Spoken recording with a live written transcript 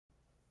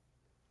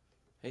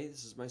Hey,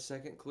 this is my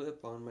second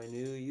clip on my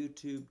new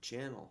YouTube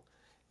channel.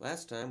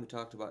 Last time we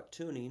talked about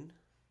tuning,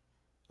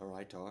 or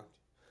I talked,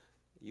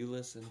 you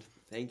listened,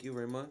 thank you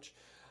very much.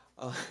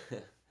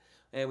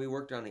 And we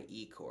worked on an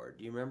E chord.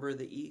 Do you remember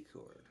the E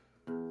chord?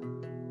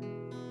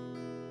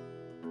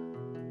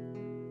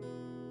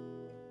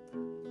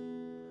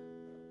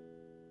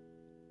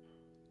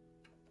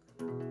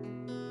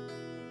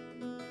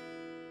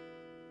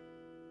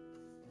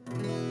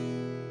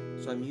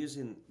 So I'm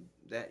using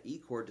that E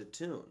chord to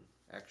tune,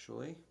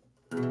 actually.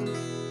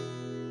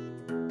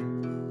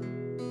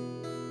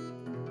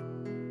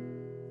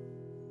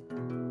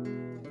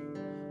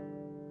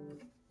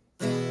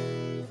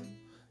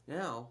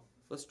 Now,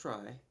 let's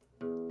try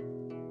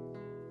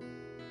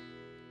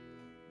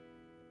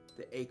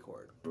the A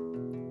chord.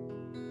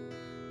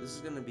 This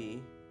is going to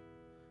be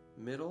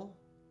middle,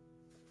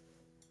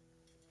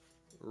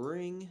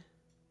 ring,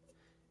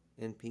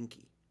 and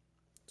pinky.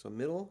 So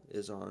middle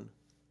is on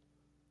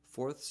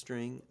 4th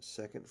string,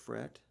 2nd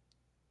fret.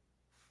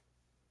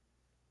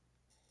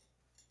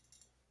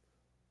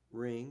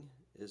 Ring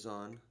is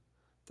on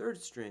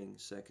 3rd string,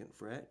 2nd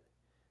fret.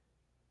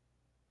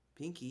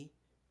 Pinky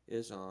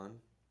is on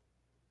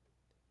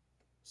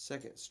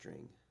 2nd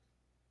string,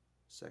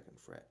 2nd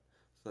fret.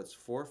 So that's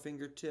 4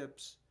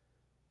 fingertips,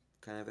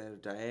 kind of at a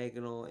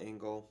diagonal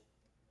angle.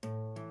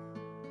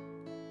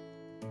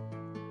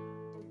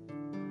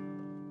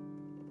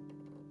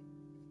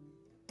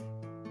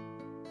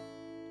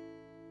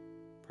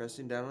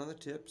 Pressing down on the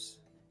tips.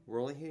 We're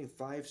only hitting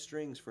 5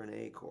 strings for an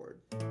A chord.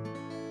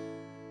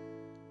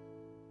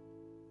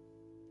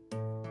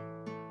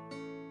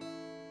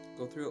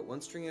 Go through it one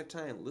string at a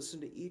time.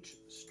 Listen to each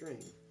string.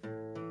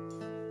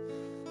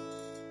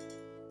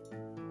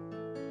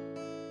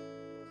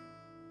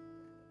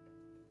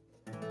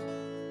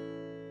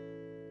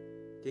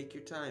 Take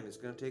your time. It's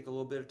going to take a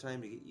little bit of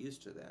time to get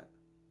used to that.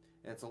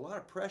 And it's a lot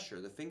of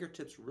pressure. The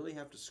fingertips really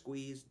have to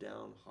squeeze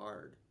down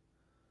hard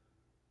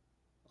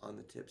on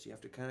the tips. You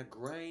have to kind of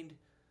grind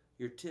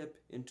your tip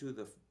into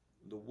the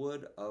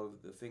wood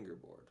of the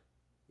fingerboard.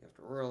 You have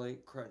to really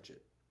crunch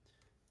it.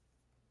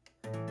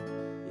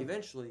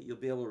 Eventually, you'll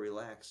be able to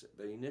relax it,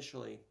 but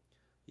initially,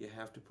 you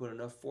have to put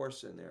enough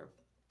force in there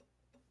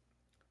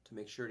to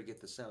make sure to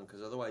get the sound,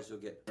 because otherwise you'll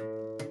get,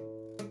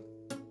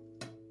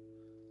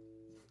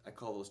 I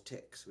call those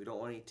ticks. We don't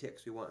want any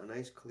ticks. We want a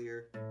nice,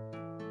 clear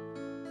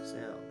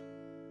sound.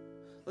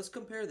 Let's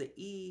compare the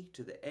E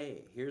to the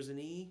A. Here's an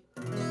E.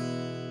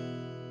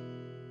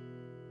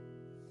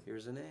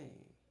 Here's an A.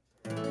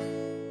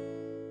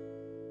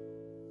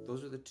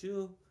 Those are the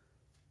two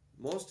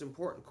most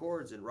important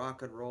chords in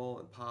rock and roll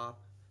and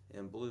pop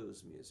and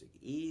blues music.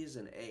 E's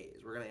and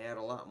A's. We're going to add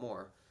a lot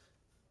more.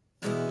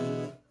 E,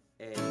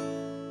 A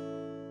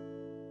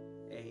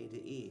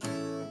to E.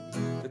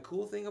 The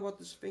cool thing about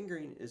this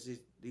fingering is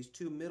these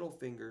two middle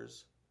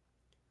fingers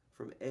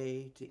from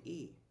A to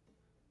E.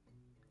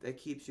 That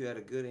keeps you at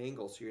a good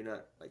angle so you're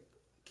not like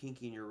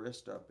kinking your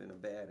wrist up in a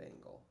bad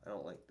angle. I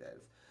don't like that.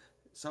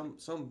 Some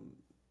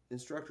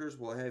instructors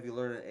will have you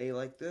learn an A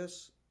like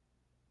this.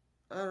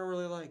 I don't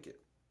really like it.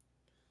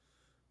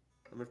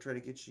 I'm going to try to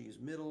get you to use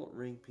middle,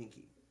 ring,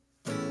 pinky.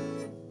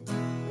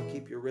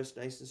 Keep your wrist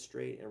nice and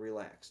straight and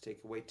relaxed.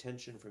 Take away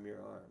tension from your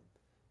arm.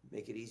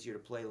 Make it easier to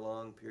play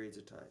long periods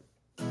of time.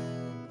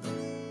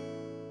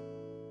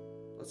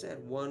 Let's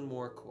add one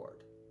more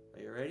chord.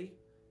 Are you ready?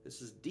 This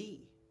is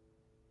D.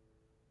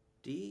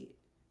 D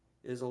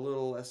is a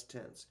little less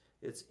tense.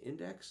 It's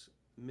index,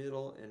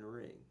 middle, and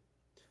ring.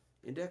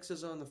 Index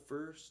is on the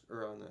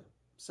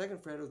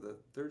 2nd fret of the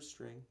 3rd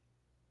string.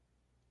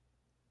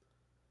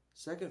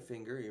 2nd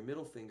finger, your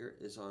middle finger,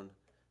 is on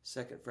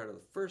 2nd fret of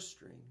the 1st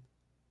string.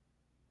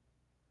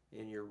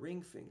 And your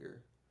ring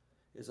finger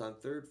is on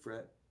 3rd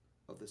fret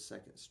of the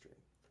 2nd string.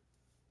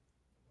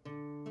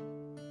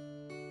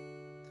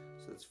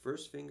 So that's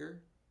 1st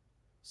finger,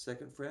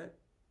 2nd fret,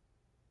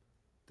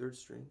 3rd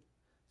string,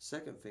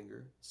 2nd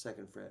finger,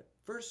 2nd fret,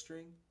 1st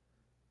string,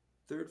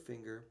 3rd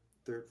finger,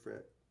 3rd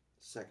fret,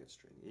 2nd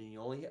string. And you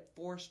only hit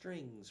 4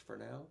 strings for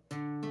now.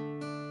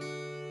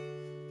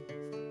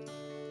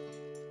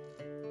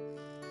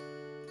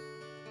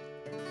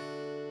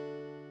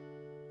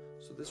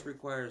 So this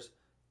requires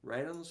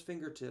right on those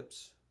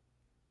fingertips,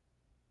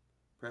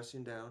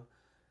 pressing down.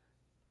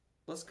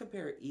 Let's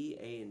compare E,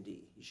 A, and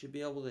D. You should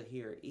be able to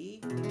hear E,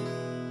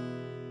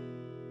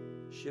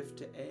 shift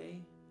to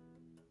A,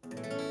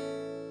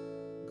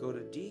 go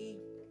to D,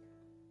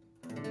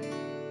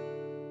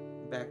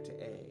 back to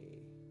A.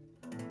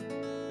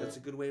 That's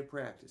a good way to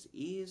practice.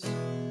 E's,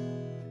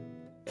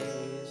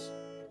 A's,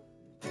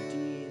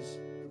 D's,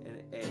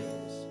 and A's.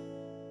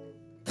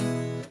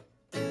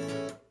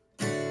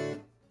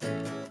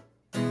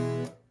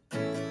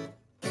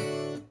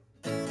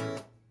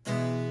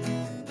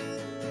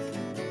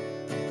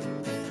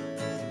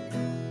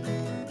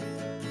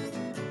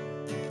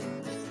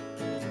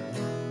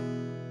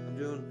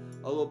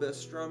 A little bit of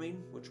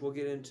strumming, which we'll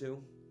get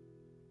into.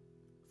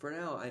 For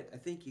now, I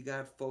think you got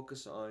to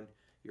focus on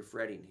your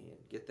fretting hand.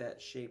 Get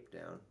that shape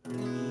down. E,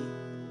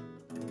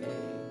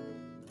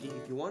 A, D.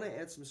 You you want to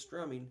add some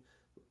strumming,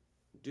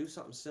 do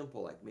something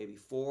simple like maybe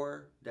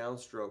 4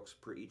 downstrokes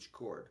per each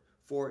chord.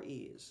 4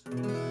 E's,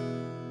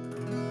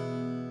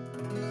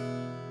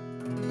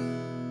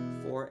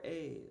 4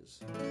 A's,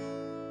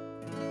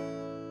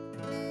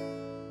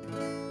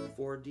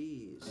 4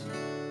 D's,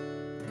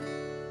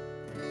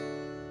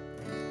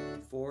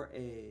 4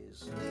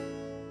 A's.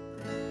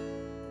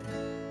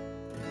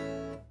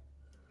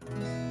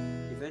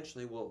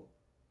 Eventually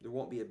there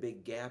won't be a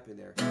big gap in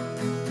there.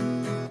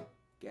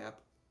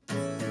 Gap,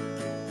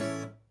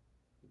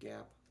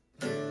 gap.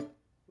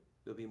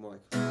 There'll be more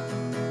like.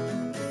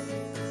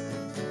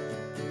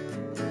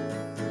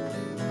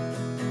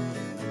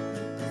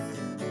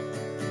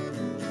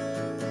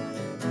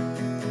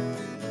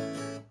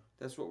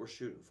 That's what we're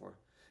shooting for.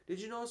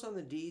 Did you notice on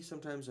the D,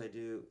 sometimes I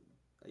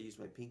use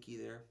my pinky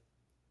there.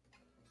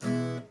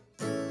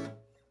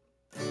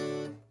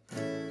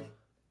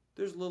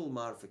 There's little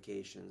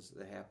modifications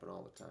that happen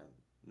all the time.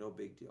 No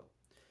big deal.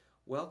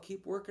 Well,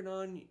 keep working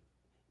on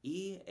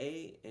E,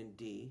 A, and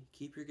D.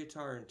 Keep your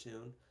guitar in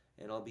tune,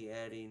 and I'll be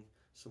adding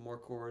some more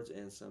chords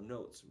and some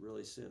notes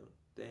really soon.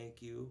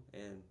 Thank you,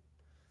 and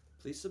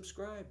please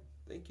subscribe.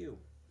 Thank you.